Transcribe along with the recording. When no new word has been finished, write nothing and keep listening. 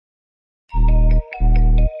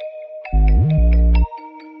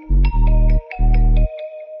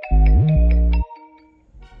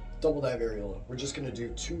double dive aerial. We're just gonna do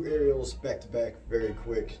 2 aerials back to back, very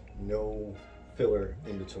quick, no filler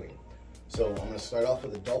in between. So I'm gonna start off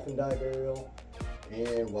with a dolphin dive aerial.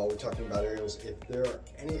 And while we're talking about aerials, if there are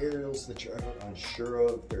any aerials that you're ever unsure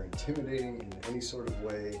of, they're intimidating in any sort of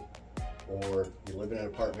way, or you live in an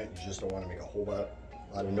apartment, you just don't want to make a whole lot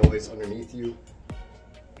of noise underneath you,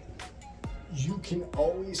 you can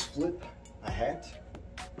always flip a hat,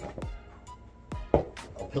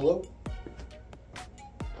 a pillow,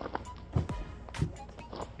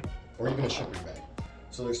 or even a shipping bag.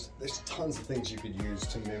 So there's tons of things you could use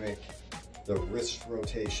to mimic the wrist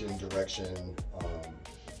rotation, direction,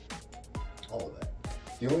 all of that.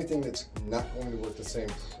 The only thing that's not going to work the same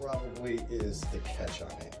probably is the catch on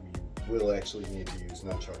it. You will actually need to use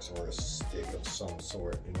nunchucks or a stick of some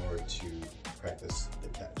sort in order to practice the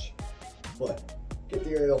catch. But get the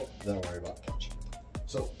aerial, then don't worry about the catch.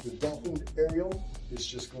 So the dolphin aerial is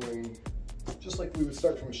just going, just like we would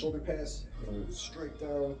start from a shoulder pass, we're gonna move straight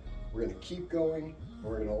down, we're gonna keep going, and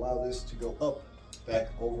we're gonna allow this to go up, back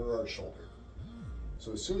over our shoulder.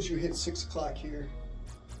 So as soon as you hit 6 o'clock here,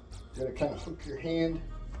 you're gonna kind of hook your hand,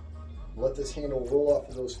 let this handle roll off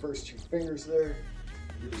of those first 2 fingers there,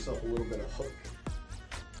 give yourself a little bit of hook.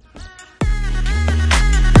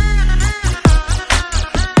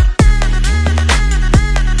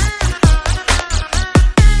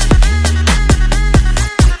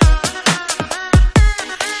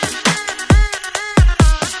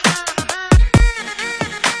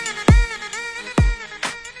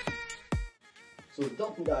 So the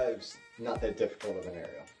dolphin dive's not that difficult of an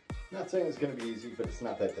aerial. I'm not saying it's going to be easy, but it's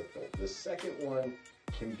not that difficult. The second one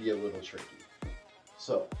can be a little tricky.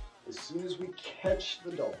 So as soon as we catch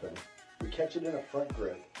the dolphin, we catch it in a front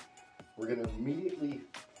grip, we're going to immediately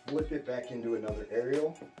flip it back into another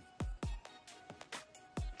aerial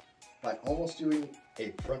by almost doing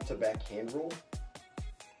a front to back hand roll,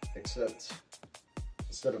 except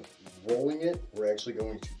instead of rolling it, we're actually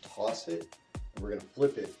going to toss it and we're going to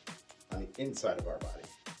flip it on the inside of our body.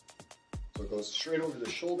 So it goes straight over the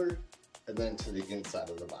shoulder and then to the inside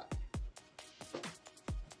of the body.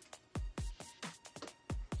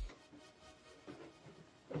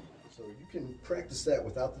 So you can practice that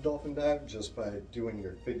without the dolphin dive just by doing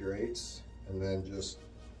your figure 8s and then just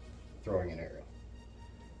throwing an aerial.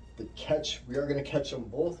 The catch, we are going to catch them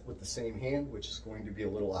both with the same hand, which is going to be a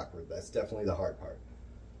little awkward. That's definitely the hard part.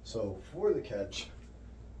 So for the catch,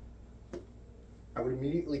 I would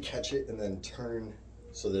immediately catch it and then turn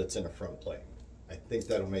so that it's in a front plane. I think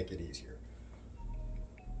that'll make it easier.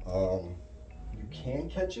 You can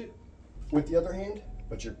catch it with the other hand,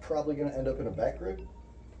 but you're probably going to end up in a back grip.